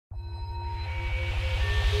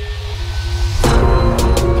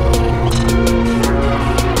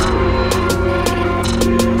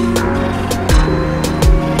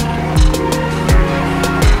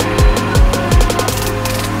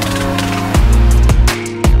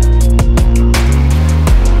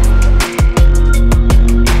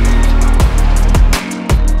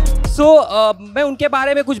मैं उनके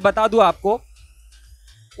बारे में कुछ बता दूं आपको।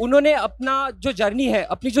 उन्होंने अपना जो जर्नी है,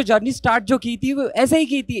 अपनी जो जर्नी स्टार्ट जो की थी वो ऐसे ही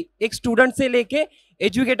की थी, एक स्टूडेंट से लेके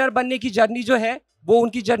एजुकेटर बनने की जर्नी जो है वो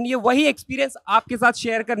उनकी जर्नी है। वही एक्सपीरियंस आपके साथ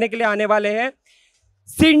शेयर करने के लिए आने वाले हैं।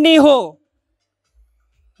 सिडनी हो,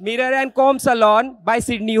 mirror and com salon bye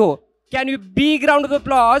Sydney हो। Can you big round of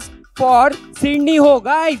applause for Sydney हो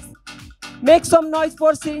guys? Make some noise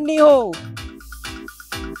for Sydney हो।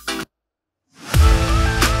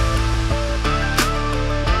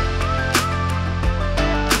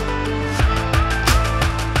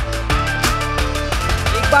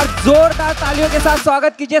 एक बार जोरदार तालियों के साथ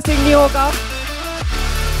स्वागत कीजिए सिडनी हो का।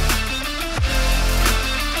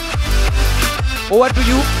 Over to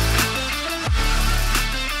you.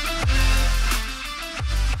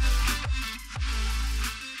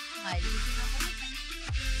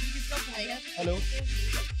 Hello.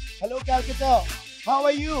 Hello, Calcutta. How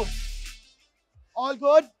are you? All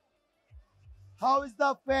good? How is the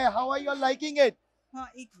fair? How are you all liking it?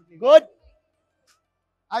 Good?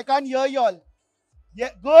 I can't hear you all.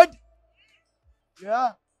 Yeah, good?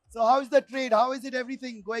 Yeah. So how is the trade? How is it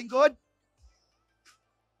everything? Going good?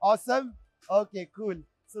 Awesome. Okay, cool.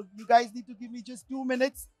 So you guys need to give me just 2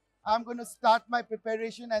 minutes. I'm going to start my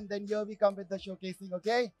preparation and then here we come with the showcasing,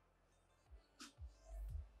 okay?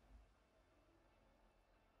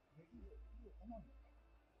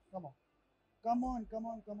 Come on. Come on, come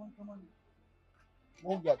on, come on, come on.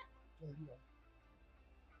 हो गया जल्दी आओ।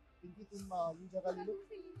 पिंकी तुम ये जगह ले लो।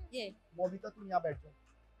 ये मोबिता तुम यहाँ बैठ जाओ,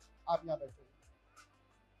 आप यहाँ बैठ जाओ।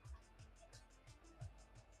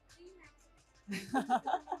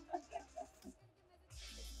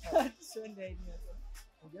 सुन रही नहीं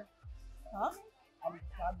हो गया? हाँ हम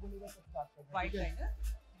साथ बोलेगा तो बात करते हैं। वाइट लाइन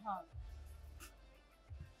हाँ।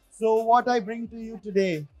 So what I bring to you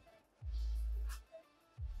today?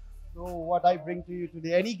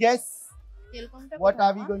 Any guess? What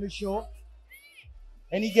are we going to show?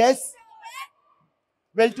 Any guess?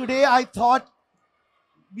 Well, today I thought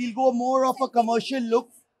we'll go more of a commercial look.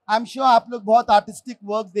 I'm sure आप लोग बहुत artistic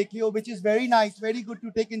work देखे हो, which is very nice, very good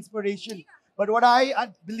to take inspiration. But what I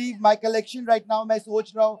believe my collection right now, मैं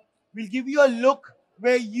सोच रहा हूँ, will give you a look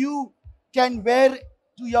where you can wear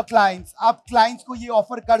to your clients. आप clients को ये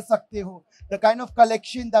offer कर सकते हो. The kind of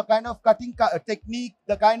collection, the kind of cutting technique,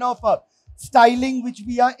 the kind of styling which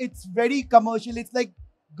we are, it's very commercial. It's like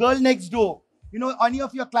girl next door. You know, any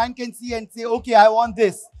of your client can see and say, okay, I want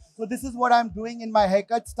this. So this is what I'm doing in my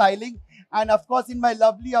haircut styling. And of course, in my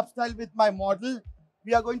lovely upstyle with my model,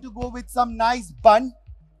 we are going to go with some nice bun.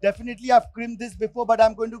 Definitely, I've trimmed this before, but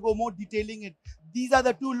I'm going to go more detailing it. These are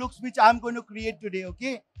the two looks which I'm going to create today,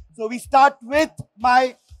 okay? So we start with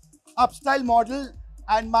my upstyle model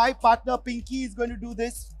and my partner Pinky is going to do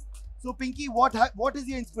this. So Pinky, what is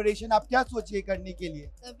your inspiration? आप क्या सोचिए करने के लिए?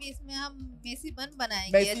 तभी इसमें हम Messi बन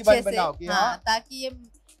बनाएंगे मेसी बन बनाओगे, हाँ, ताकि ये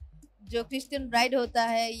जो क्रिश्चियन ब्राइड होता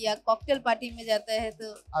है या कॉकटेल पार्टी में जाता है तो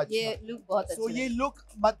ये लुक बहुत अच्छा है। ये लुक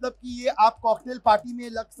मतलब कि ये आप कॉकटेल पार्टी में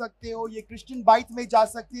लग सकते हो, ये क्रिश्चियन बाइट में जा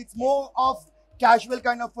सकते हो। It's more of casual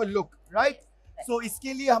kind of a look, right? सो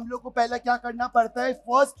इसके लिए हम लोग को पहले क्या करना पड़ता है?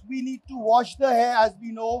 First we need to wash the hair, as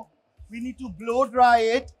we know, we need to blow dry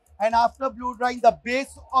it, and after blow drawing the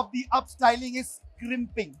base of the up styling is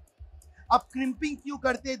crimping. अब क्रिम्पिंग क्यों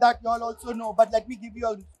करते हैं that you all also no, but let me give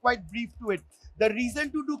you quite brief to it. The reason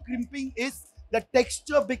to do crimping is the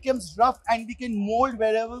texture becomes rough and we can mold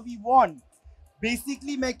wherever we want.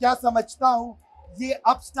 Basically मैं क्या समझता हूँ, ये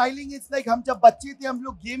up styling is like हम जब बच्चे थे हम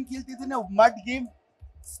लोग गेम खेलते थे ना, mud game,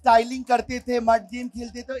 styling करते थे, mud game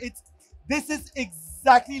खेलते थे. This is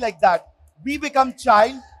exactly like that. We become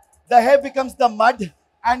child, the hair becomes the mud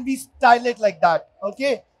and we style it like that.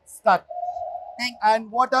 Okay, start. Thank you. And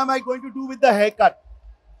what am I going to do with the haircut?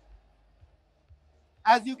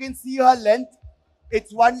 As you can see her length,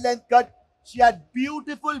 it's one length cut. She had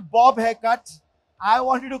beautiful bob haircut. I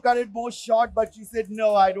wanted to cut it more short, but she said,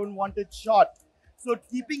 no, I don't want it short. So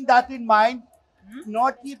keeping that in mind,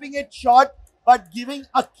 not keeping it short, but giving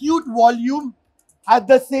a cute volume. At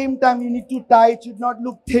the same time, you need to tie. It should not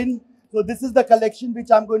look thin. So this is the collection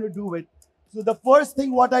which I'm going to do it. So the first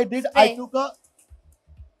thing what I did, I took a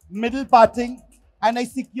middle parting and I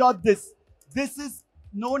secured this. This is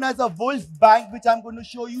known as a wolf bang, which I'm going to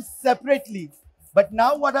show you separately. But now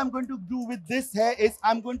what I'm going to do with this hair is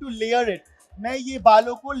I'm going to layer it. मैं ये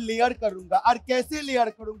बालों को layer करूंगा, और कैसे layer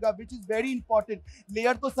करूंगा, which is very important.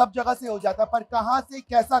 Layer तो सब जगह से हो जाता है, पर कहाँ से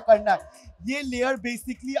कैसा करना है? ये लेयर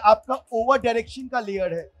बेसिकली आपका ओवर डायरेक्शन का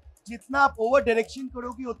लेयर है. जितना आप ओवर डायरेक्शन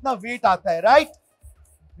करोगे उतना वेट आता है, राइट?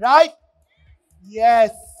 राइट?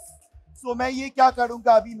 यस. सो मैं ये क्या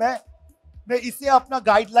करूंगा, अभी मैं इसे अपना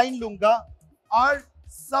गाइडलाइन लूंगा और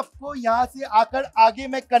सबको यहाँ से आकर आगे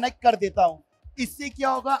मैं कनेक्ट कर देता हूँ. इससे क्या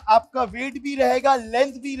होगा, आपका वेट भी रहेगा,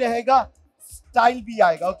 लेंथ भी रहेगा, स्टाइल भी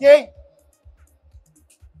आएगा. Okay,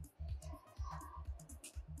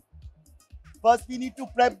 first we need to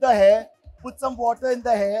prep the hair, put some water in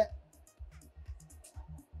the hair.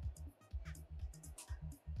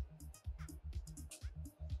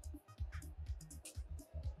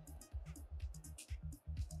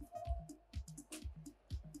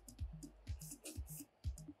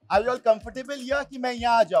 Are you all comfortable here कि मैं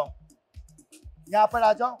यहाँ आ जाऊं, यहाँ पर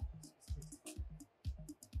आ जाऊं?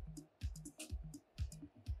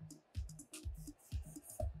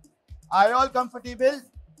 Are you all comfortable?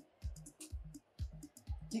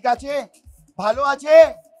 ঠিক আছে, ভালো আছে,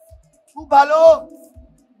 খুব ভালো,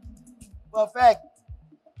 perfect.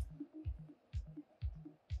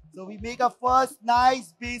 So we make a first nice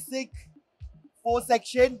basic 4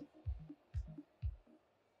 section.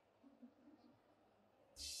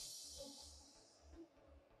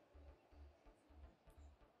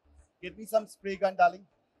 Get me some spray gun, darling.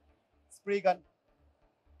 Spray gun.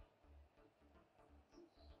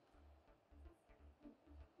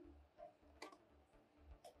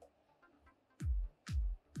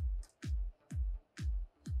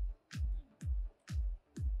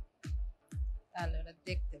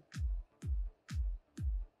 देखते.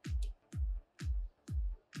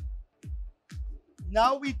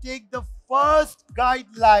 Now we take the first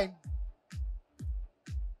guideline,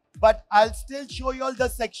 but I'll still show you all the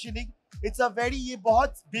sectioning. It's a very, ये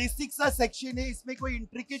बहुत basic सा section है, इसमें कोई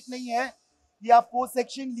intricate नहीं है. ये आप 4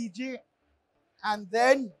 section लीजिए and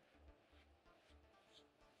then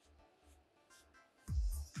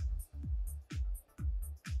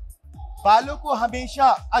बालों को हमेशा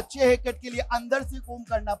अच्छे हेयर कट के लिए अंदर से कोम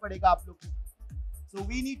करना पड़ेगा आप लोग को. So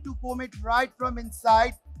we need to comb it right from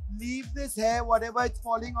inside. Leave this hair, whatever it's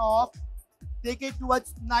falling off. Take it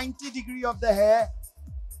towards 90 degree of the hair.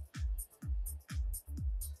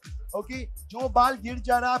 Okay, जो बाल गिर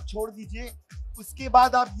जा रहा है आप छोड़ दीजिए. उसके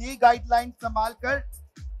बाद आप ये गाइडलाइन संभाल कर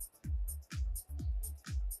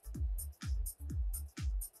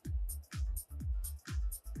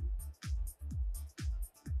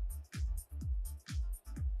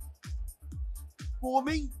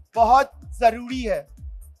कोमिंग बहुत जरूरी है.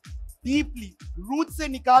 डीपली रूट से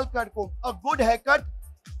निकाल कर कोम. A good hair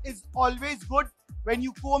cut is always good when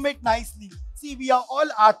you come it nicely. C we are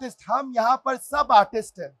all artist, हम यहाँ पर सब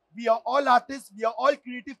आर्टिस्ट हैं. We are all artist, we are all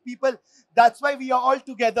creative people. That's why we are all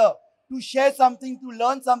together to share something, to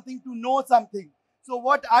learn something, to know something. So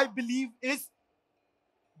what I believe is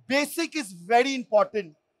basic is very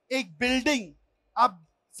important. एक building, आप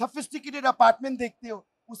sophisticated apartment देखते हो,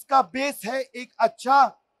 उसका base है एक अच्छा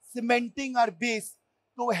cementing और base.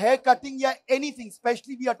 तो हेयर कटिंग या anything,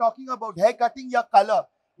 specially we are talking about hair cutting या कलर,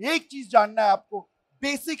 एक चीज जानना है आपको,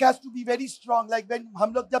 basic has to be very strong. Like when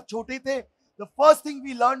हम लोग जब छोटे थे, the first thing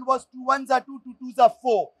we learn was 2 1s are 2, 2 2s are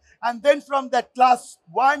 4, and then from that class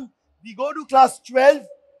 1 we go to class 12.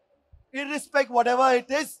 Irrespective whatever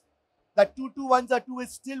it is, that 2 2 1s are 2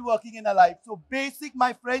 is still working in a life. So basic,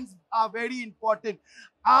 my friends, are very important.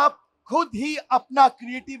 आप खुद ही अपना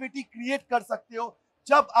creativity create कर सकते हो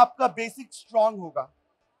जब आपका basic strong होगा.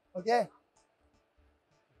 Okay,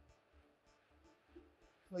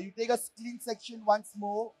 so you take a clean section once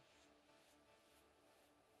more.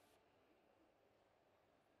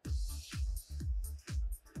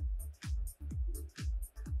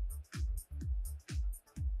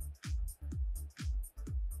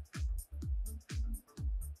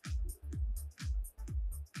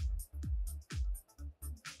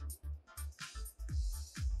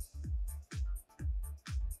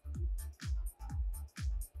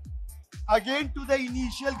 Again to the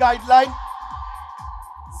initial guideline,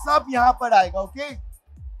 सब यहां पर आएगा. Okay,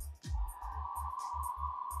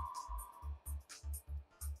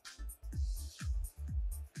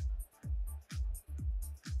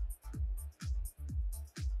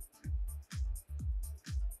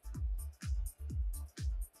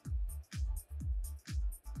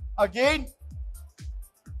 again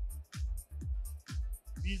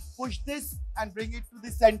we push this and bring it to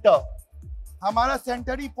the center. हमारा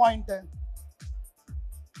सेंटर ही पॉइंट है.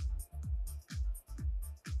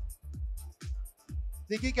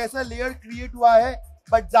 देखिए कैसा लेयर क्रिएट हुआ है,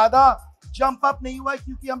 बट ज्यादा जंप अप नहीं हुआ है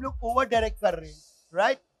क्योंकि हम लोग ओवर डायरेक्ट कर रहे हैं.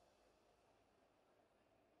 Right,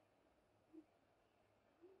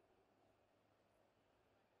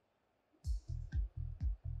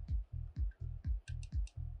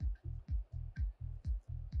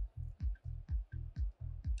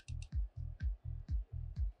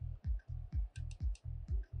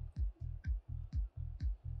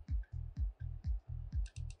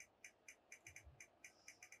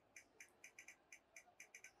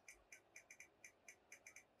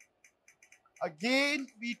 Again,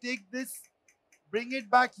 we take this, bring it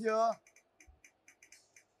back here.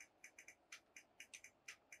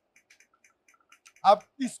 अब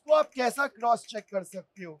इसको आप कैसा क्रॉस चेक कर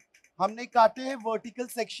सकते हो? हमने काटे हैं वर्टिकल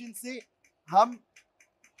सेक्शन से, हम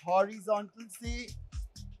हॉरिजॉन्टल से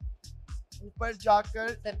ऊपर जाकर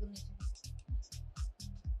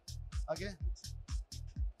आगे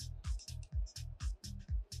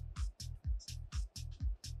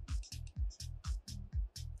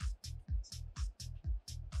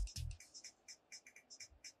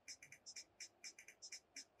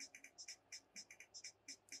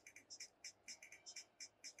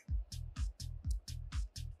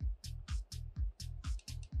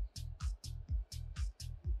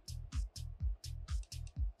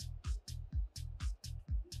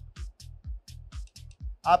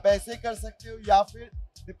आप ऐसे कर सकते हो या फिर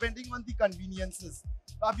डिपेंडिंग ऑन दी कन्वीनियंसेस।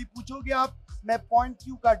 तो अभी पूछोगे आप मैं पॉइंट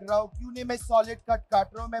क्यों काट रहा हूँ, क्यों नहीं मैं सॉलिड कट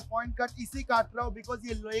काट रहा हूँ? मैं पॉइंट कट इसे काट रहा हूँ बिकॉज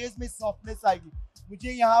ये लेयर्स में सॉफ्टनेस आएगी।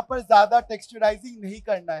 मुझे यहाँ पर ज्यादा टेक्सचराइजिंग नहीं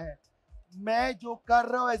करना है। मैं जो कर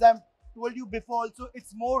रहा हूँ as I told you before also,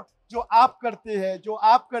 it's more जो आप करते हैं, जो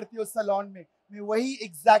आप करते हो सैलून में, मैं वही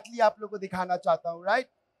एग्जैक्टली आप लोगों को दिखाना चाहता हूँ, right?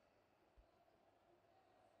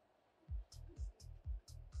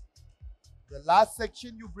 The last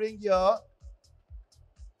section you bring here.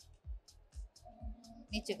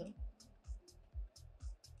 नीचे करो।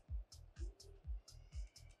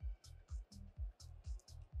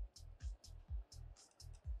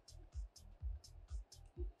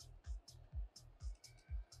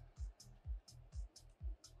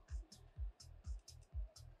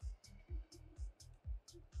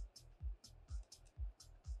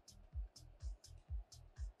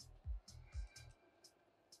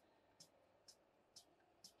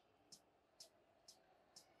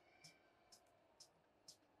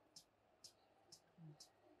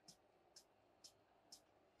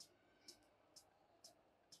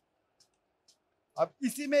 अब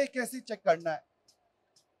इसी में कैसे चेक करना है?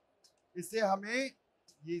 इसे हमें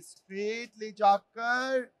ये स्ट्रेट ले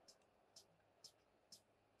जाकर,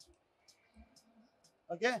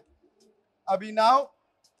 ओके, अभी now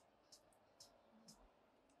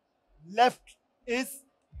left is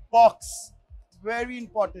box, very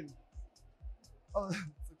important.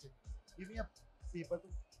 Give me a paper.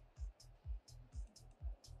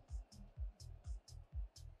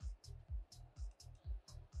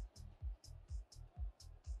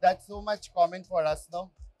 That's so much common for us now.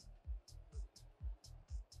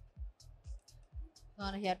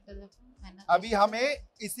 अभी हमें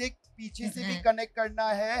इसे पीछे से भी कनेक्ट करना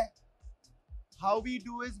है। How we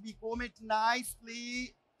do is we comb it nicely.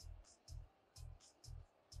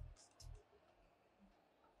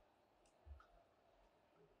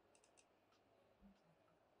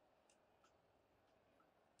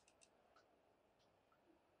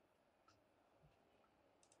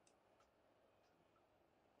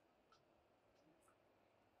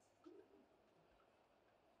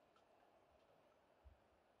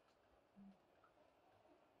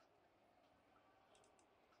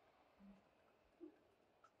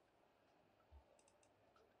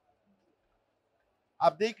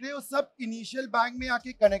 आप देख रहे हो सब इनिशियल बैंग में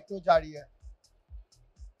आके कनेक्ट हो जा रही है।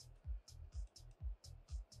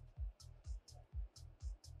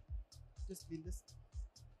 Just clean this.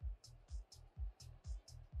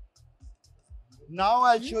 Now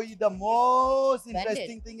I'll show you the most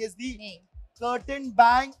interesting thing is the curtain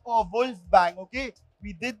bang or wolf bang. Okay,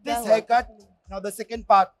 we did this haircut. Now the second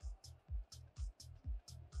part.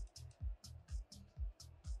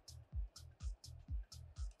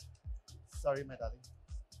 Sorry, my darling.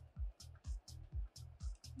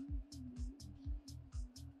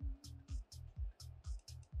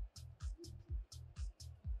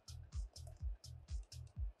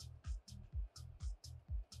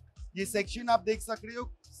 ये section आप देख सक रहे हो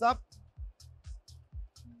सब,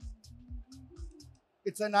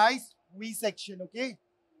 it's a nice we section, okay.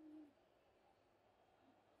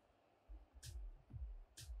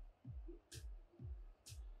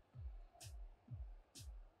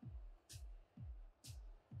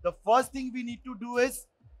 The first thing we need to do is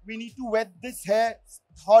we need to wet this hair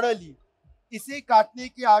thoroughly. इसे काटने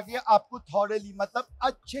के आगे आपको thoroughly मतलब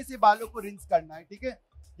अच्छे से बालों को रिंस करना है, ठीक है,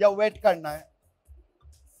 या वेट करना है।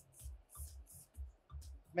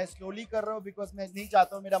 मैं स्लोली कर रहा हूँ बिकॉज मैं नहीं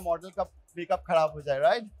चाहता हूँ मेरा मॉडल का मेकअप खराब हो जाए,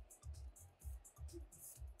 राइट?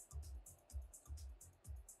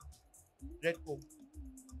 रेड कोम,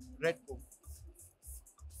 रेड कोम।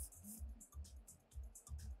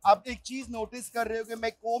 आप एक चीज नोटिस कर रहे हो कि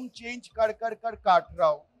मैं कोम चेंज कर काट रहा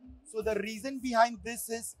हूँ। So the reason behind this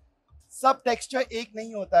is सब टेक्सचर एक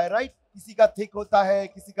नहीं होता है, राइट? किसी का थिक होता है,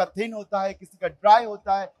 किसी का थिन होता है, किसी का ड्राई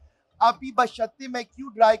होता है। अभी बशर्ते मैं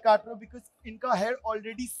क्यों ड्राई काट रहा हूँ, बिकॉज इनका हेयर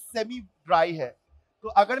ऑलरेडी सेमी ड्राई है, तो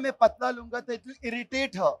अगर मैं पतला लूंगा तो it will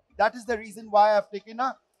irritate her. That is the reason why I have taken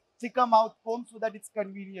a thicker mouth comb so that it's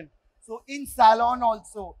convenient. So in salon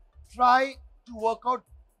also try to work out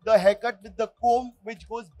the haircut with the comb which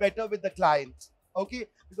goes better with the client. Okay,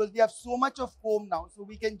 because we have so much of comb now, so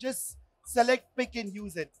we can just select, pick and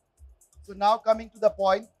use it. So now coming to the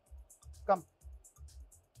point, come.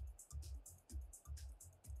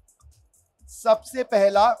 सबसे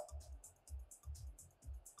पहला,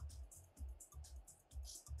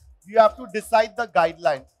 you have to decide the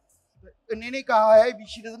guideline. इन्होंने कहा है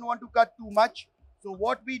she doesn't want to cut too much, so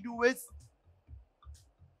what we do is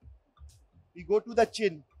we go to the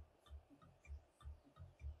chin.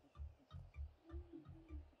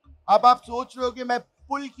 अब आप सोच रहे हो कि मैं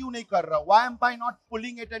पुल क्यों नहीं कर रहा, why am I not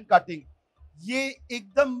pulling it and cutting? ये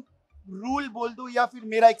एकदम रूल बोल दो या फिर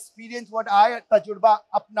मेरा एक्सपीरियंस, व्हाट आई तजुर्बा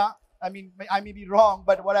अपना, I mean I may be wrong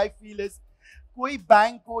but what I feel is कोई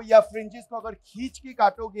बैंग को या फ्रिंजेस को अगर खींच के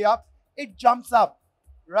काटोगे आप, it jumps up,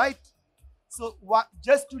 right? So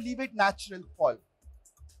just to leave it natural fall.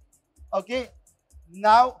 Okay,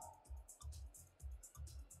 now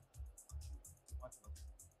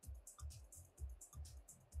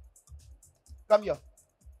come here.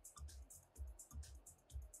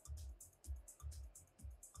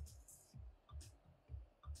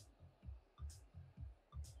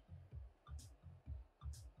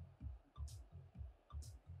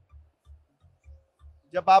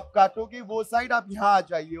 जब आप काटोगे वो साइड, आप यहां आ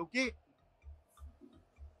जाइए. ओके,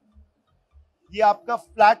 ये आपका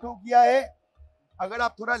फ्लैट हो गया है. अगर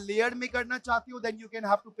आप थोड़ा लेयर में करना चाहते हो then you can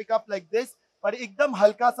have to pick up like this, पर एकदम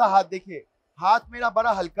हल्का सा हाथ. देखिए हाथ मेरा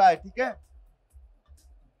बड़ा हल्का है, ठीक है.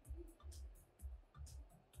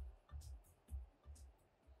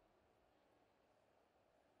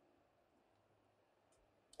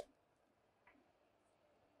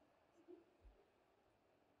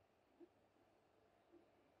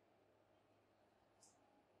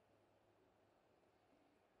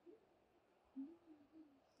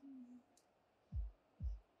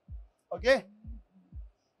 ओके,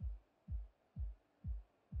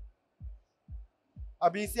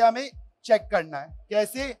 अभी इसे हमें चेक करना है.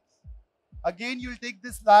 कैसे? Again you will take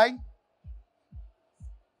this line,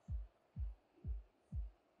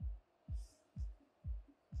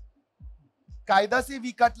 कायदा से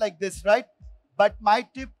we cut like this, right? But my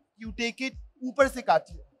tip, you take it ऊपर से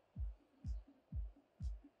काटिए.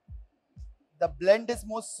 The blend is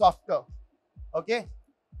more softer. Okay,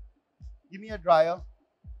 give me a dryer.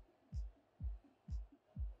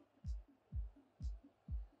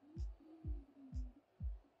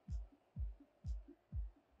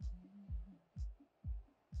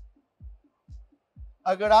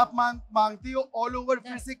 अगर आप मांगती हो ऑल ओवर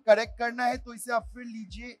फिर से करेक्ट करना है तो इसे आप फिर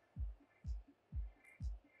लीजिए.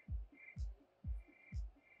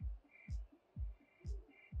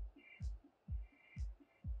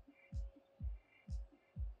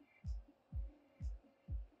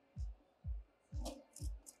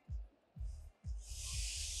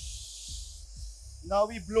 Now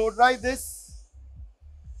we blow dry this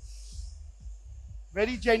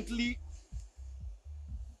very gently.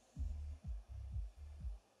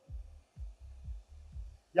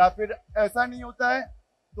 या फिर ऐसा नहीं होता है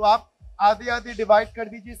तो आप आधे आधे डिवाइड कर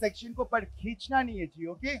दीजिए सेक्शन को, पर खींचना नहीं है जी.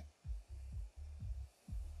 Okay,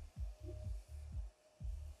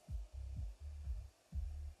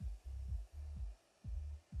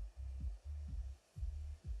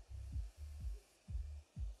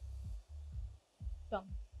 Come.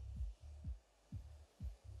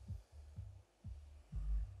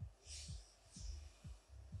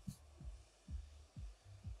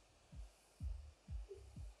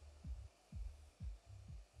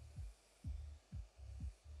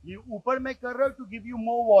 ये ऊपर मैं कर रहा हूं to give you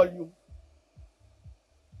more volume.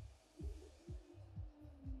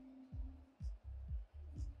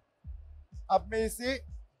 अब मैं इसे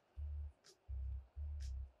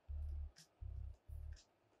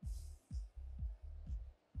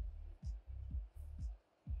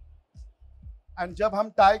एंड जब हम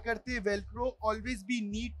टाई करते हैं Velcro, always be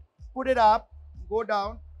NEET. Put it up, go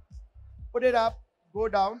down, put it up, go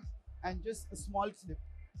down, and just a small slip.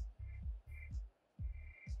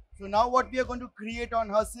 So now what we are going to create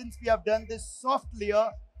on her, since we have done this soft layer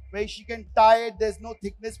where she can tie it, there's no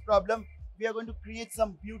thickness problem, we are going to create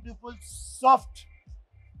some beautiful, soft,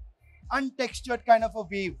 untextured kind of a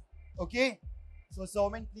wave. Okay? So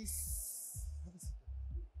Somin, please have a seat.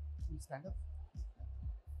 Please stand up.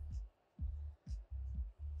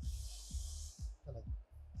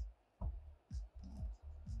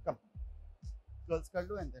 Come. Girls, kar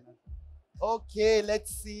lo and then. Okay,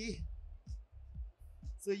 let's see.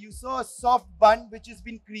 So you saw a soft bun which has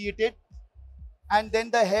been created, and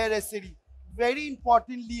then the hair accessory. Very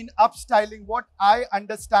importantly in upstyling, what I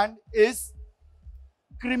understand is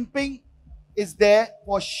crimping is there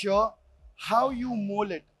for sure. How you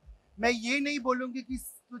mold it. मैं ये नहीं बोलूँगी कि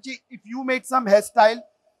तुझे if you made some hairstyle,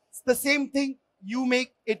 it's the same thing you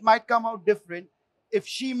make, it might come out different. If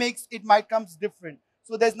she makes, it might come different.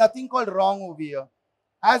 So there's nothing called wrong over here.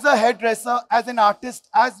 As a hairdresser, as an artist,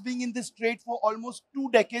 as being in this trade for almost 2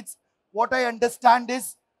 decades, what I understand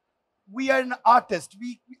is we are an artist.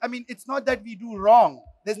 I mean, it's not that we do wrong.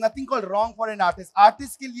 There's nothing called wrong for an artist.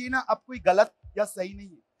 Artist के लिए ना अब कोई गलत या सही नहीं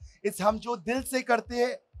है. It's हम जो दिल से करते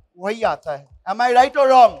हैं वही आता है. Am I right or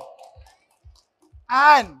wrong?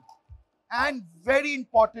 And very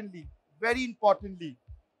importantly,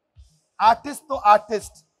 artist to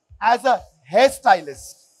artist, as a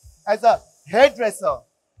hairstylist, as a hairdresser,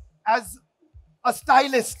 as a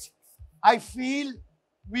stylist, I feel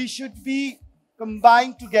we should be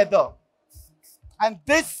combined together. And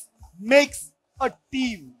this makes a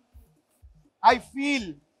team. I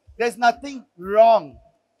feel there's nothing wrong.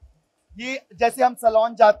 ये जैसे हम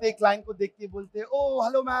salon जाते हैं, client को देख के बोलते हैं, oh,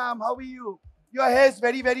 hello ma'am, how are you? Your hair is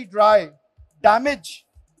very, very dry. Damage.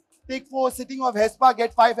 Take 4 sitting of hair spa,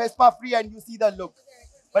 get 5 hair spa free, and you see the look.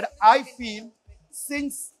 But I feel,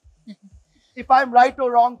 since, if I'm right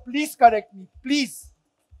or wrong, please correct me, please.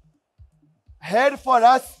 Hair for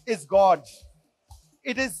us is God.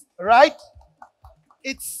 It is right.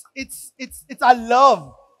 It's our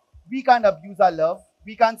love. We can't abuse our love.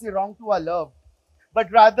 We can't say wrong to our love.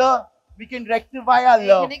 But rather, we can rectify our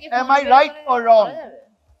love. Am I right or wrong?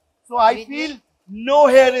 So I feel no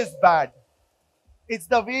hair is bad. It's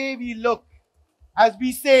the way we look. As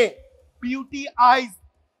we say, beauty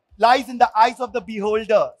lies in the eyes of the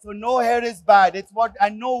beholder. So no hair is bad. It's what,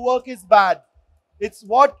 and no work is bad. It's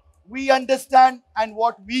what we understand and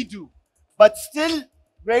what we do. But still,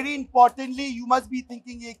 very importantly, you must be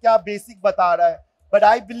thinking, ye kya basic bata raha hai? But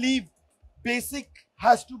I believe basic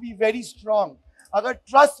has to be very strong. Agar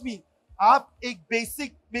trust me, aap ek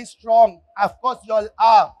basic mein strong, of course you all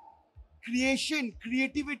are.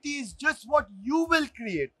 Creativity is just what you will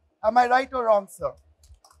create. Am I right or wrong, sir?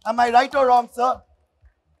 Am I right or wrong, sir?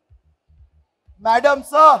 Madam,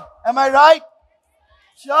 sir, am I right?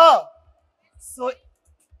 Sure. So,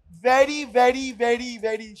 very, very, very,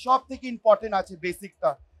 very, সব থেকে important আছে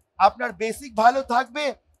বেসিকটা. আপনার basic ভালো থাকবে,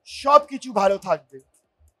 সব কিছু ভালো থাকবে.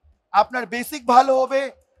 আপনার বেসিক ভালো হবে,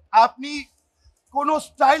 আপনি কোনো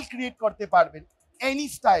স্টাইল ক্রিয়েট করতে পারবেন. Any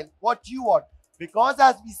style, what you want. Because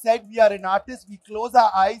as we said, we are an artist, we close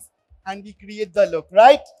our eyes and we create the look,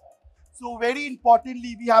 right? So very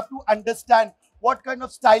importantly, we have to understand what kind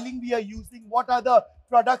of styling we are using, what are the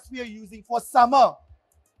products we are using. For summer,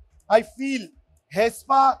 I feel hair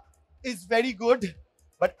spa is very good.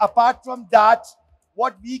 But apart from that,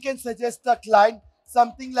 what we can suggest the client,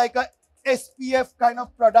 something like a SPF kind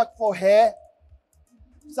of product for hair,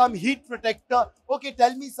 some heat protector. Okay,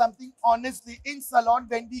 tell me something honestly. In salon,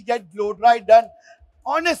 when we get blow dry done,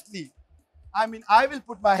 honestly, I mean, I will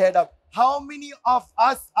put my head up. How many of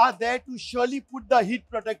us are there to surely put the heat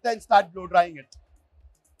protector and start blow drying it?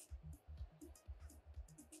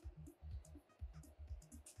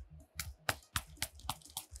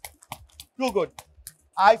 Too good.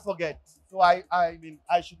 I forget. So I mean,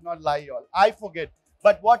 I should not lie, y'all. I forget.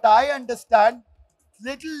 But what I understand,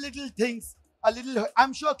 little things, a little,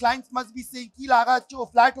 I'm sure clients must be saying, ki laga cho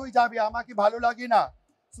flat hoi jabe, ama ke bhalo lage na.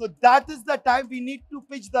 So that is the time we need to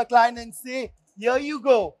pitch the client and say, here you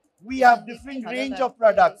go. We have different range of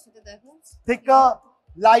products. Thicker,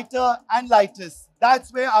 lighter, and lightest.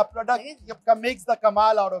 That's where our product makes the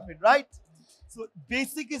kamal out of it, right? So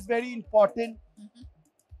basic is very important.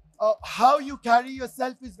 How you carry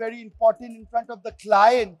yourself is very important in front of the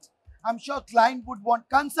client. I'm sure client would want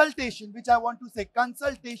consultation, which I want to say.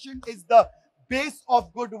 Consultation is the base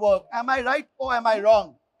of good work. Am I right or am I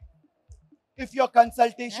wrong? If your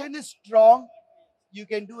consultation is strong, you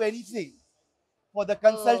can do anything. For the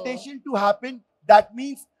consultation to happen, that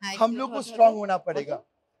means हम लोग को strong होना पड़ेगा.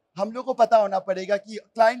 हम लोग को पता होना पड़ेगा कि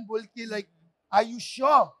client बोल के like, are you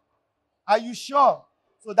sure? Are you sure?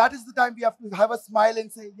 So that is the time we have to have a smile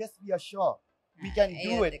and say, yes, we are sure. We can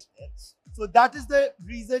do it. So that is the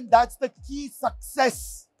reason, that's the key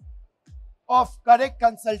success of correct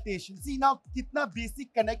consultation. See now, कितना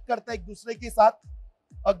basic connect करता है एक दूसरे के साथ.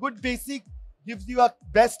 A good basic gives you a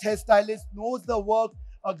best hairstylist, knows the work.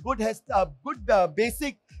 A good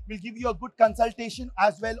basic will give you a good consultation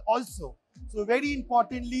as well also. So very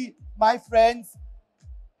importantly, my friends,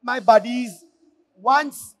 my buddies,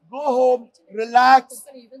 once go home, relax,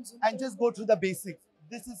 and just go through the basics.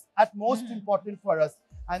 This is at most important for us.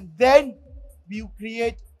 And then you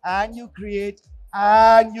create and you create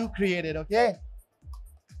and you create it, okay?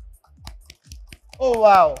 Oh,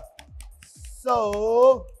 wow.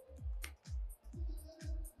 So,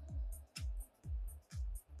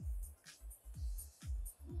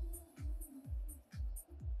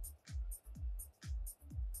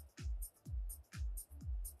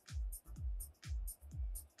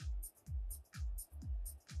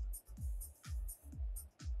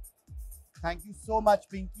 thank you so much,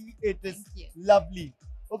 Pinky. It is Thank you. lovely.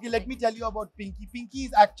 Okay, let me tell you about Pinky. Pinky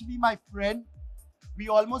is actually my friend. We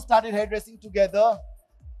almost started hairdressing together.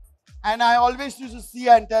 And I always used to see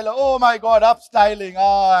her and tell her, oh my God, up styling.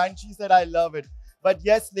 Ah, and she said, I love it. But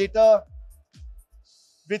yes, later,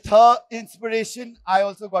 with her inspiration, I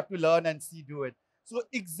also got to learn and see do it. So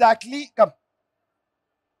exactly, come.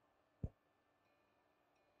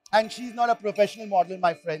 And she's not a professional model,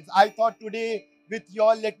 my friends. I thought today with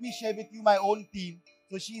y'all, let me share with you my own team.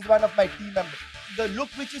 So she's one of my team members. The look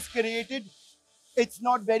which is created, it's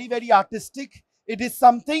not very, very artistic. It is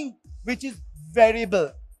something which is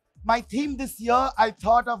variable. My theme this year, I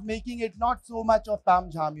thought of making it not so much of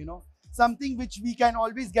tam jam, you know, something which we can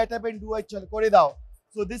always get up and do a chal kore dao.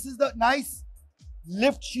 So this is the nice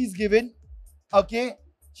lift she's given. Okay,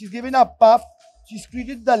 she's given a puff. She's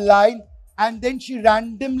created the line and then she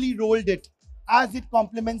randomly rolled it as it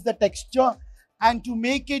complements the texture. And to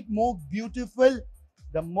make it more beautiful,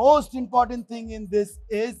 the most important thing in this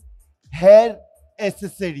is hair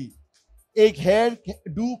accessory. एक hair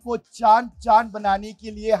do को चांद चांद बनाने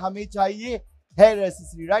के लिए हमें चाहिए hair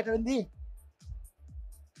accessory, right रंदी?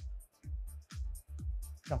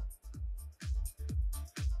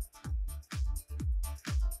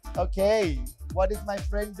 Okay, what is my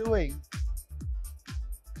friend doing?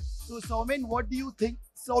 So Somin, what do you think?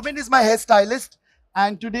 Somin is my hairstylist,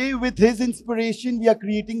 and today with his inspiration we are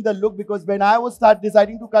creating the look, because when I was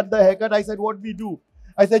deciding to cut the haircut, I said, what we do?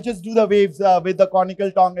 I said, just do the waves with the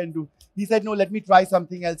conical tongue and do. He said, no, let me try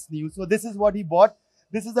something else new. So this is what he bought.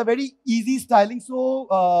 This is a very easy styling. So,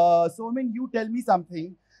 Somin, you tell me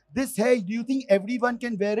something. This hair, do you think everyone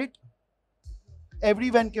can wear it?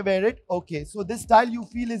 Everyone can wear it? Okay. So this style you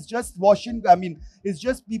feel is just it's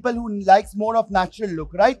just people who likes more of natural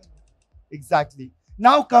look, right? Exactly.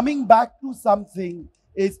 Now coming back to something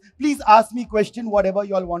is, please ask me question, whatever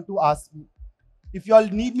you all want to ask me. If you all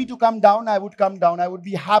need me to come down, I would come down. I would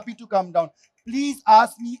be happy to come down. Please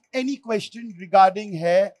ask me any question regarding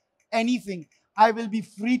hair, anything. I will be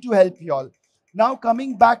free to help you all. Now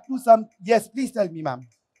coming back to some, yes, please tell me, ma'am.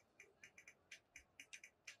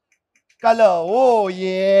 Color, oh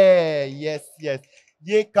yeah, yes, yes.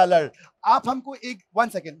 ये color. आप हमको एक,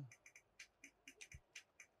 1 second.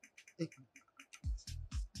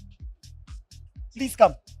 Please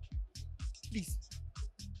come. Please.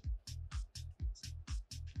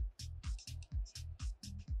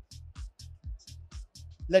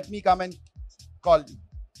 Let me come and call you.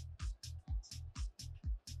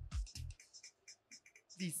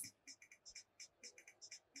 Please.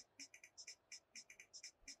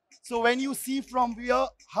 So when you see from here,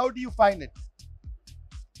 how do you find it?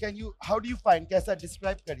 How do you find? कैसा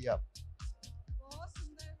describe करिए आप? बहुत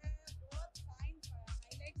सुंदर है, बहुत fine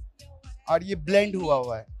highlights किया हुआ है. और ये blend हुआ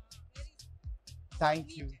हुआ है.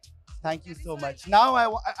 Thank you. Thank you so much. Now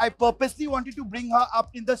I purposely wanted to bring her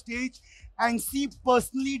up in the stage and see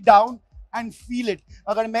personally down and feel it.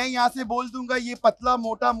 अगर मैं यहाँ से बोल दूँगा ये पतला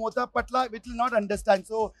मोटा मोटा पतला, it will not understand.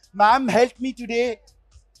 So ma'am helped me today.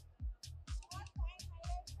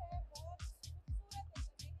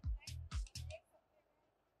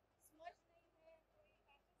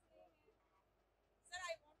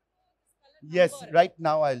 Yes, right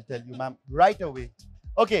now I'll tell you, ma'am, right away.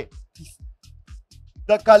 Okay.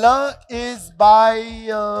 The color is by,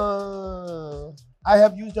 I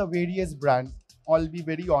have used a various brand, I'll be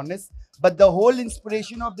very honest. But the whole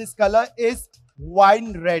inspiration of this color is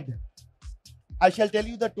wine red. I shall tell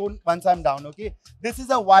you the tone once I'm down, okay? This is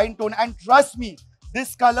a wine tone, and trust me,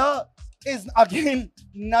 this color is again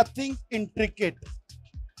nothing intricate.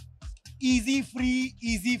 Easy free,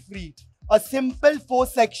 easy free. A simple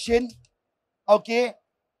 4-section, okay?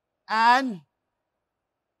 And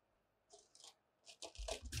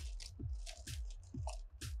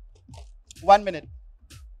one minute.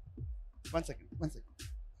 1 second, 1 second.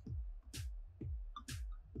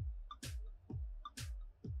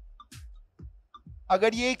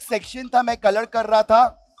 अगर ये एक section था, मैं colour कर रहा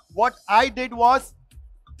था, what I did was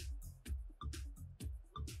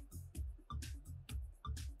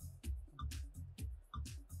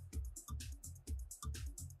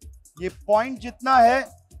ये point जितना है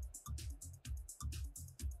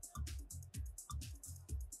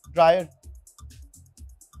dryer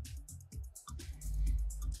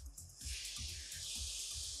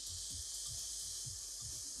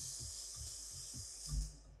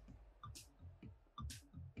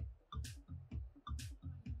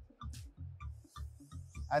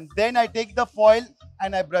and then I take the foil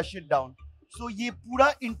and I brush it down. So ये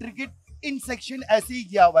पूरा intricate in section ऐसे ही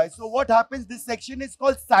किया हुआ है. So what happens? This section is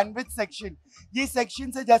called sandwich section. ये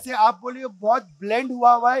section से जैसे आप बोले बहुत blend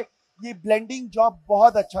हुआ है. ये blending job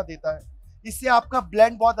बहुत अच्छा देता है. इससे आपका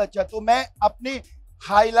blend बहुत अच्छा. तो मैं अपने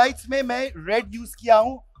highlights में मैं red use किया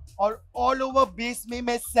हूँ और all over base में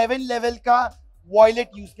मैं 7 level का violet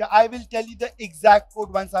use किया. I will tell you the exact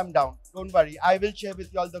code once I'm down. Don't worry. I will share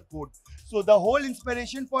with you all the code. So the whole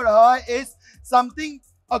inspiration for her is something,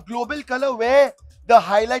 a global color where the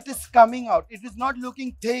highlight is coming out. It is not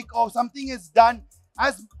looking thick or something is done.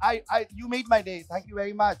 As you made my day. Thank you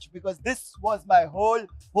very much, because this was my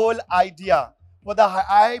whole idea. For the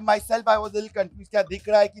I myself, I was a little confused. Kya dikh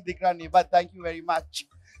raha hai ki dikh raha nahi, but thank you very much.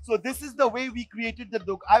 So this is the way we created the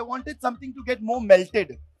look. I wanted something to get more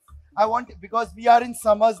melted. Because we are in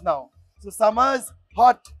summers now. So summers,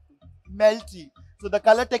 hot, melty. So the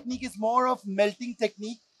color technique is more of melting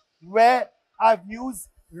technique, where I've used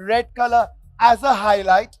red color as a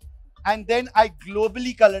highlight and then I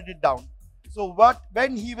globally colored it down. So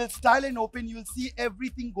when he will style and open, you will see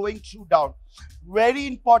everything going through down. Very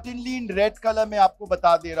importantly, in red color मैं आपको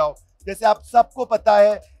बता दे रहा हूँ. जैसे आप सबको पता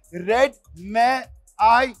है, red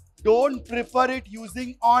I don't prefer it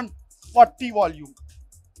using on 40 volume.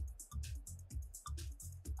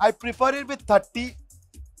 I prefer it with 30,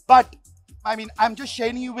 but I mean, I'm just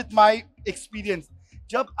sharing you with my experience.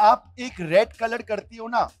 जब आप एक red color करती हो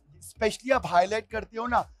ना, especially आप highlight करती हो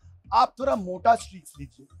ना, आप थोड़ा मोटा streaks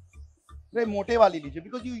लीजिए, थोड़े मोटे वाली लीजिए,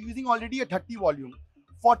 because you're using already a 30 volume.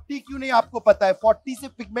 40 क्यों नहीं आपको पता है? 40 से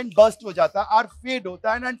pigment burst हो जाता है और fade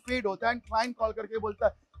होता है and fade होता है and client call करके बोलता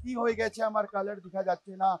है कि हो गया अच्छा हमारा color दिखा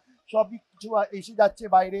जाते ना, शॉप जो ऐसे जाते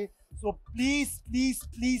बाहरे. So please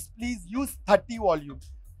use 30 volume.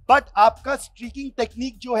 But आपका streaking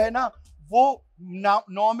technique जो है ना, वो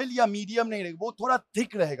नॉर्मल या मीडियम नहीं रहेगा, वो थोड़ा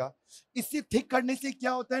थिक रहेगा. इससे थिक करने से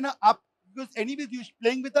क्या होता है ना, आप because anyways you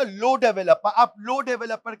playing with a low developer, आप लो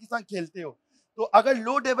डेवलपर के साथ खेलते हो, तो अगर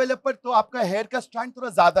लो डेवलपर तो आपका हेयर का स्ट्रैंड थोड़ा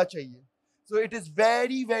ज्यादा चाहिए. So it is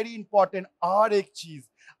very important. और एक चीज,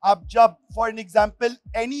 आप जब for an example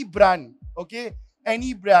any brand, okay,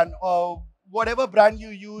 any brand whatever brand you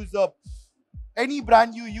use, any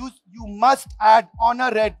brand you use, you must add on a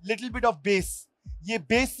red little bit of base. ये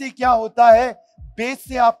base से क्या होता है? बेस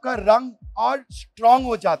से आपका रंग और स्ट्रॉन्ग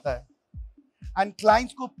हो जाता है. एंड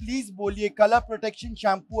क्लाइंट्स को प्लीज बोलिए कलर प्रोटेक्शन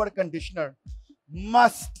शैम्पू और conditioner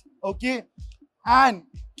must, okay. And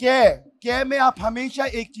care में आप हमेशा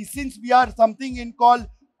एक चीज, since we are something in call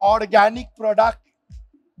organic product,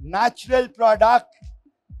 natural product,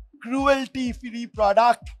 cruelty free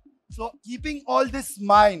product, so keeping all this in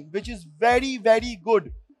mind, which is very good,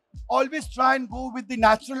 always try and go with the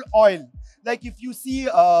natural oil. Like if you see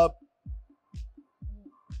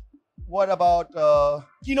what about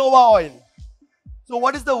quinoa oil? So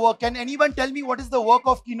what is the work? Can anyone tell me what is the work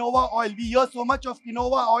of quinoa oil? We hear so much of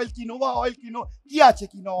quinoa oil. কি আছে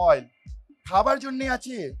quinoa oil? খাবার জন্য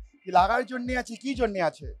আছে কি লাগার জন্য আছে কি জন্য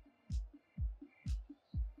আছে?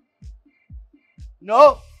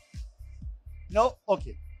 No,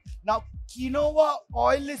 okay. Now quinoa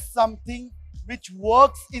oil is something which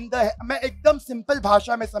works in the, मैं एकदम सिंपल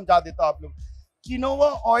भाषा में समझा देता हूं आप लोग. quinoa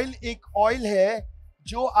oil एक ऑयल है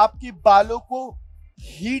जो आपके बालों को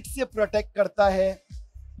हीट से प्रोटेक्ट करता है,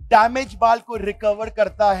 डैमेज बाल को रिकवर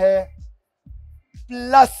करता है,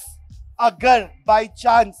 प्लस अगर बाय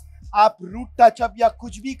चांस आप रूट टचअप या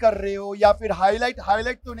कुछ भी कर रहे हो या फिर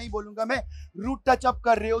हाईलाइट तो नहीं बोलूंगा मैं, रूट टचअप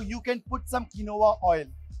कर रहे हो, you can put some quinoa oil.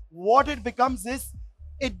 What it becomes is,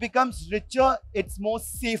 it becomes richer, it's more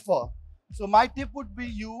safer. So my tip would be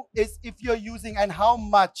is if you're using, and how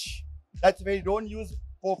much, that's why don't use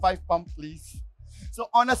 4-5 pump please. So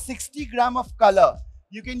on a 60 gram of color,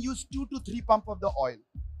 you can use 2 to 3 pump of the oil.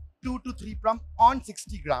 2 to 3 pump on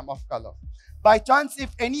 60 gram of color. By chance, if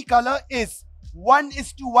any color is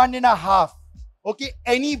 1:1.5, okay,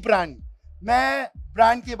 any brand, मैं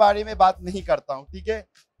brand के बारे में बात नहीं करता हूँ, ठीक है,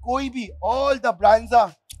 कोई भी, all the brands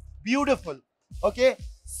are beautiful, okay.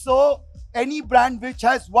 So any brand which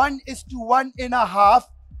has 1:1.5,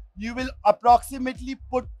 you will approximately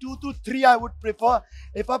put 2 to 3, I would prefer.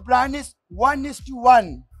 If a brand is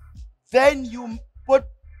 1:1, then you put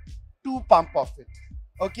 2 pump of it,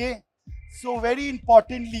 okay. So very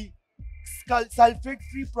importantly, sulfate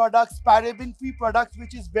free products, paraben free products,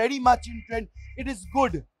 which is very much in trend, it is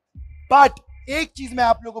good. But एक चीज मैं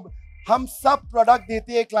आप लोगों को, हम सब product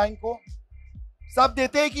देते हैं क्लाइंट को, सब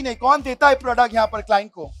देते हैं कि नहीं? कौन देता है प्रोडक्ट यहाँ पर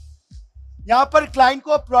क्लाइंट को? यहाँ पर क्लाइंट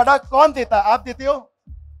को प्रोडक्ट कौन देता है? आप देते हो?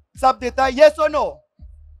 सब देता है? यस और नो?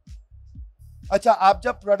 अच्छा, आप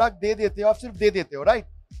जब प्रोडक्ट दे देते हो, आप सिर्फ दे देते हो, right?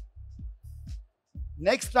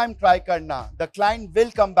 Next time try karna. The client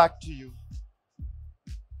will come back to you.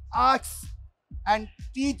 Ask and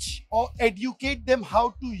teach or educate them how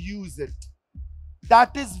to use it.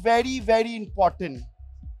 That is very, very important.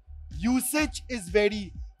 Usage is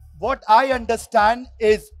very, what I understand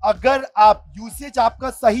is, अगर आप usage आपका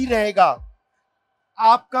सही रहेगा,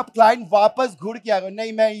 आपका client वापस घुर के आएगा,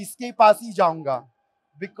 नहीं मैं इसके पास ही जाऊंगा.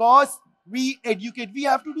 Because we educate, we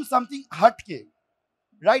have to do something हटके,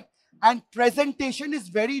 right? And presentation is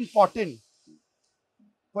very important.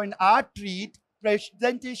 For an art treat,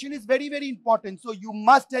 presentation is very, very important. So you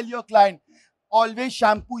must tell your client, always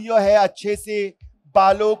shampoo your hair अच्छे से,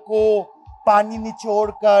 बालों को पानी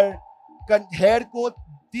निचोड़ कर, hair को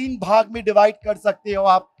 3 भाग में डिवाइड कर सकते हो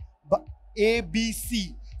आप,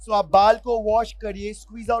 ABC. So आप बाल को वॉश करिए,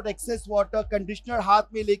 squeeze out excess water, conditioner हाथ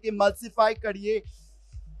में लेके मल्सीफाई करिए,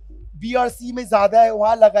 BRC में ज्यादा है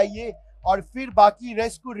वहां लगाइए, और फिर बाकी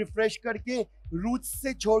रेस्ट को रिफ्रेश करके रूट्स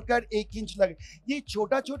से छोड़कर 1 इंच लगे. ये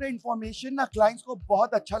छोटा छोटा इंफॉर्मेशन ना क्लाइंट्स को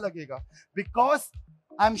बहुत अच्छा लगेगा, because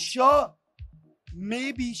I am sure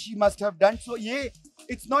maybe she must have done. So yeah,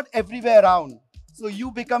 it's not everywhere around. So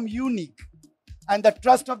you become unique and the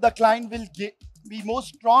trust of the client will be more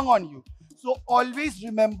strong on you. So always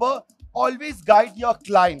remember, always guide your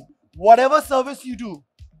client. Whatever service you do,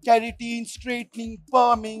 keratin, straightening,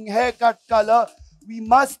 perming, haircut, color, we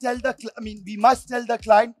must tell the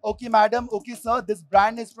client, okay madam, okay sir, this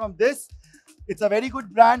brand is from this. It's a very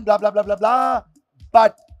good brand, blah, blah, blah, blah, blah.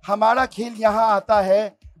 But hamara khel yahan aata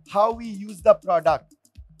hai, how we use the product,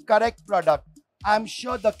 correct product. I'm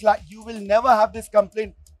sure the client, you will never have this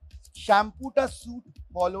complaint. Shampoo ta suit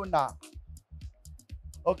follow na.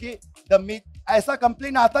 Okay, ऐसा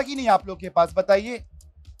complaint आता कि नहीं आप लोग के पास, बताइए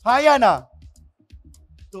हाँ या ना?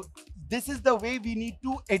 So this is the way we need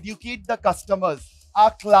to educate the customers,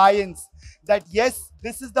 our clients, that yes,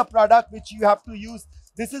 this is the product which you have to use.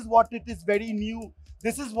 This is what it is, very new.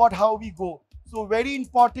 This is how we go. So very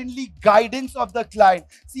importantly, guidance of the client.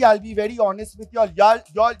 See, I'll be very honest with y'all,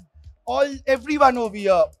 everyone over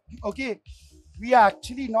here, okay? We are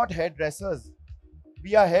actually not hairdressers.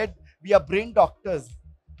 We are brain doctors.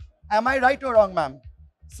 Am I right or wrong, ma'am?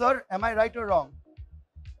 Sir, am I right or wrong?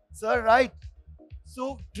 Sir, right?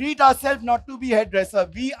 So treat ourselves not to be hairdresser.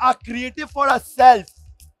 We are creative for ourselves.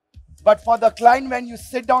 But for the client, when you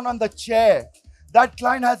sit down on the chair, that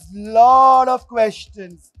client has lot of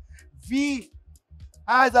questions. We,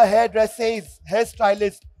 as a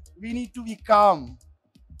hairstylist, we need to be calm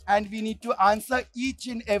and we need to answer each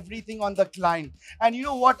and everything on the client. And you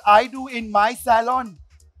know what I do in my salon?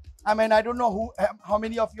 I mean, I don't know how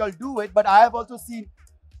many of y'all do it, but I have also seen,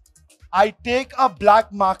 I take a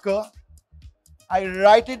black marker, I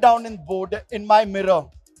write it down in my mirror.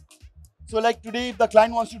 So like today, if the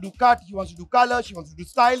client wants to do cut, he wants to do color, she wants to do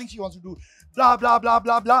styling, she wants to do blah, blah, blah,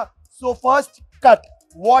 blah, blah. So first, cut.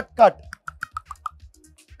 What cut?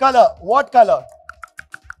 Color, what color?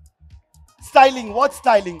 Styling, what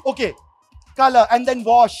styling? Okay, color, and then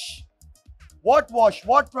wash. What wash?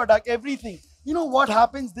 What product? Everything. You know what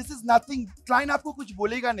happens? This is nothing. Client aapko kuch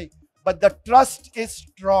bolega nahi, but the trust is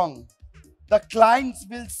strong. The clients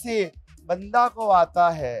will say, banda ko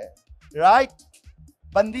aata hai, right?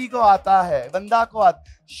 Bandi ko aata hai, banda ko aata.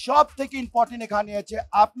 Shop theke important ekhane ache.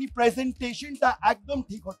 Apni presentation ta ekdam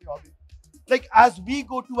theek hote hoge. Like as we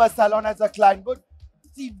go to a salon as a client, but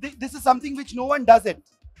see, this is something which no one does it.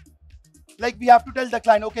 Like we have to tell the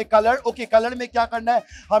client, okay, color में क्या करना है?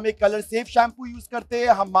 हम एक color safe shampoo use करते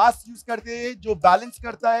हैं, हम mask use करते हैं जो balance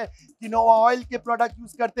करता है, quinoa oil के product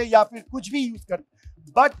use करते हैं या फिर कुछ भी use करते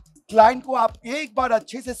हैं. But client को आप एक बार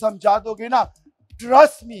अच्छे से समझा दोगे ना,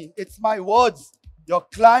 trust me, it's my words, your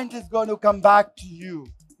client is going to come back to you.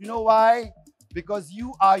 You know why? Because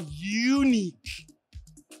you are unique.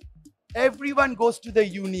 Everyone goes to the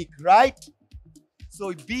unique, right?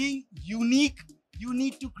 So being unique, you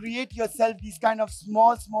need to create yourself these kind of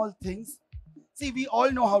small things. See, we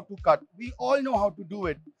all know how to cut. We all know how to do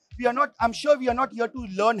it. I'm sure we are not here to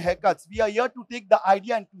learn haircuts. We are here to take the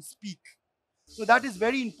idea and to speak. So that is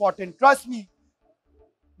very important. Trust me,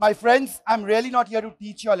 my friends, I'm really not here to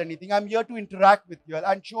teach you all anything. I'm here to interact with you all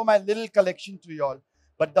and show my little collection to you all.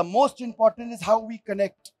 But the most important is how we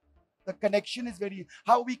connect. The connection is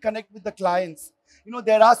how we connect with the clients. You know,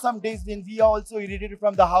 there are some days when we are also irritated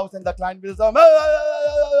from the house and the client will say,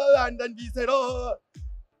 and then we said, oh,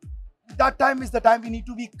 that time is the time we need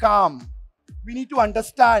to be calm. We need to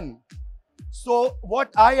understand. So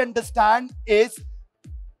what I understand is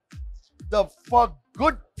for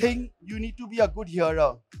good thing, you need to be a good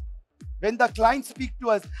hearer. When the clients speak to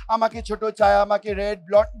us, amake choto chaya, amake red,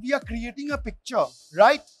 blonde, we are creating a picture,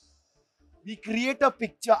 right? We create a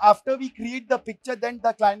picture. After we create the picture, then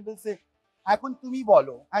the client will say, "Akun tumi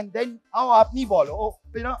bolo," and then "Oh, apni bolo." Oh,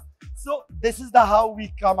 you know. So this is the how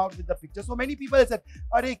we come out with the picture. So many people have said,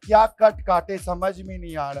 "Arey kya cut kaate samajh mein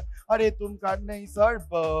nahi aa raha." "Arey tum cut nahi sir."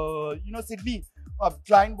 You know, Sydney. अब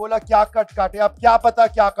client बोला क्या cut काटे, अब क्या पता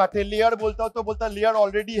क्या काटे. Layer बोलता तो बोलता लेयर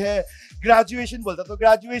ऑलरेडी है. ग्रेजुएशन बोलता तो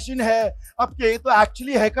ग्रेजुएशन है. अब क्या, तो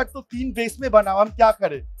एक्चुअली है कट तो 3 बेस में बना, हम क्या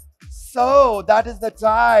करें? So that is the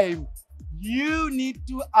time you need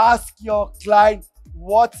to ask your client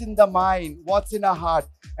what's in the mind, what's in a heart.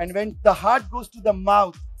 And when the heart goes to the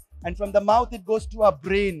mouth, and from the mouth it goes to our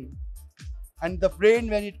brain, and the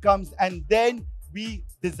brain when it comes, and then we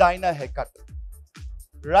design a haircut.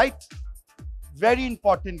 Right? Very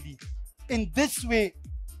importantly, in this way,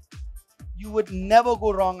 you would never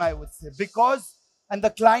go wrong, I would say, because, and the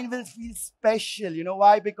client will feel special. You know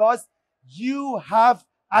why? Because you have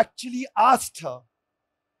actually asked her.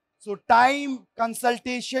 So time,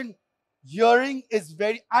 consultation, hearing is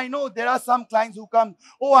very, I know there are some clients who come,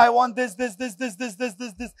 "Oh, I want this.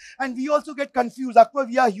 And we also get confused. Akbar,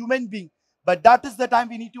 we are human beings. But that is the time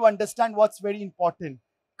we need to understand what's very important.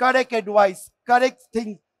 Correct advice, correct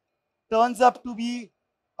thing turns up to be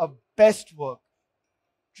a best work.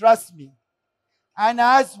 Trust me. And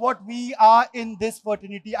as what we are in this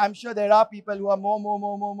fraternity, I'm sure there are people who are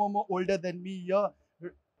more older than me here.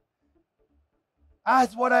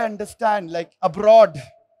 As what I understand, like abroad,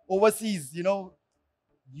 overseas, you know,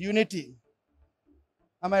 unity.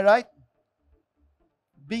 Am I right?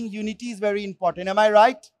 Being unity is very important. Am I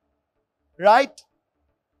right? Right?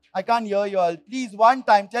 I can't hear you all. Please, one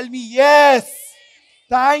time, tell me yes.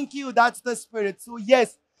 Thank you. That's the spirit. So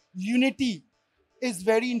yes, unity is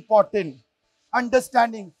very important.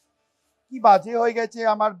 Understanding. Ki baje hoye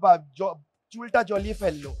geche amar chulta jolly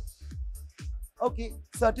fellow. Okay,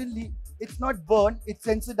 certainly it's not burned, it's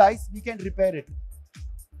sensitized, we can repair it.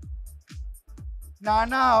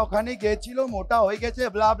 Nana, okhane gechilo mota hoye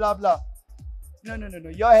geche, blah blah blah. No.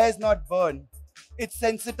 Your hair is not burned. It's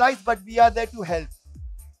sensitized, but we are there to help.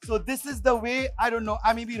 So this is the way. I don't know.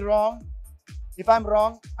 I may be wrong. If I'm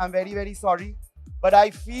wrong, I'm very, very sorry. But I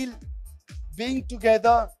feel being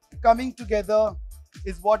together, coming together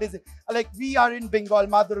is what is it. Like we are in Bengal,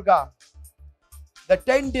 Ma Durga. The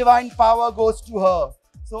 10 divine power goes to her.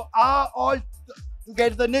 So our all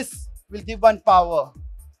togetherness will give one power.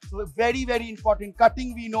 So very, very important.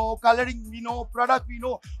 Cutting we know, coloring we know, product we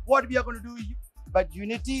know, what we are going to do. But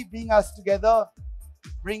unity, being us together,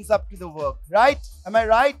 brings up to the work. Right? Am I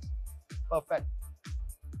right? Perfect.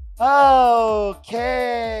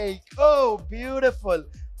 Okay. Oh, beautiful.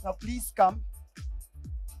 Now please come.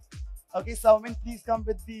 Okay, Saumin, please come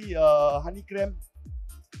with the honey creme.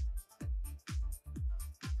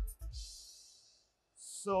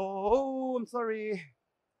 So, oh, I'm sorry.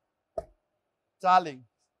 Darling.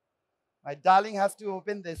 My darling has to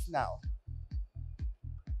open this now.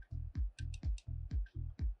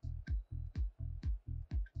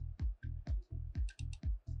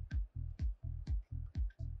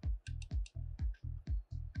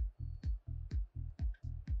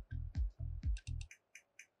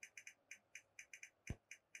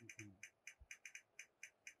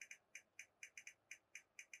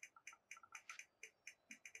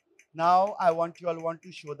 Now I want you all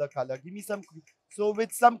to show the color. Give me some. So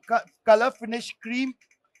with some color finish cream,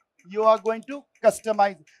 you are going to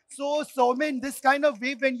customize. So Somin, this kind of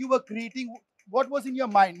way when you were creating, what was in your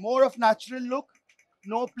mind? More of natural look?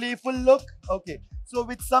 No playful look? Okay. So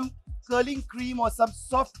with some curling cream or some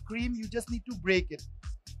soft cream, you just need to break it.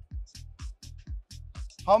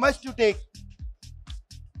 How much to take?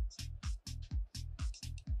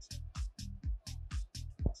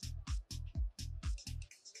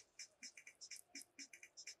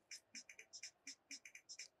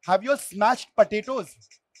 Have you smashed potatoes?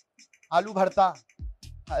 Aloo bharta.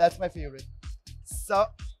 That's my favorite. So,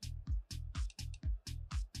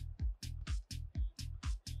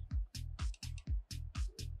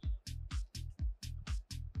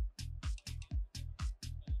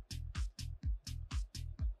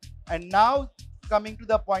 and now coming to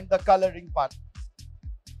the point, the coloring part.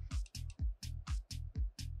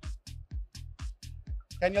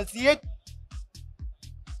 Can you see it?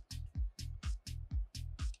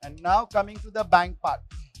 And now coming to the bang part.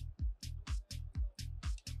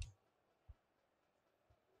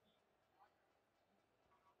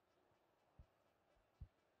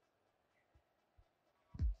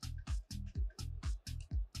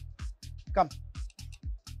 Come.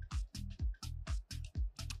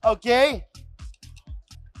 Okay.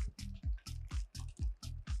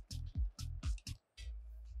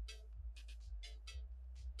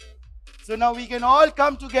 So now we can all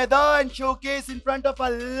come together and showcase in front of a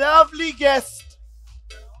lovely guest.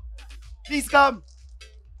 Please come.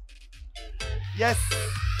 Yes.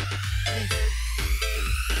 Please.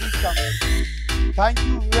 Please come. Thank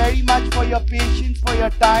you very much for your patience, for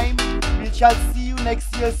your time. We shall see you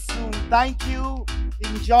next year soon. Thank you.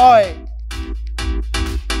 Enjoy.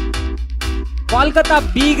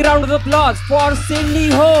 Kolkata, big round of applause for Sidney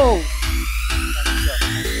Ho.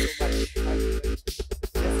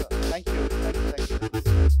 Thank you.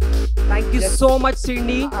 Thank you so much,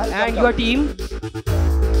 Sidney, and your team.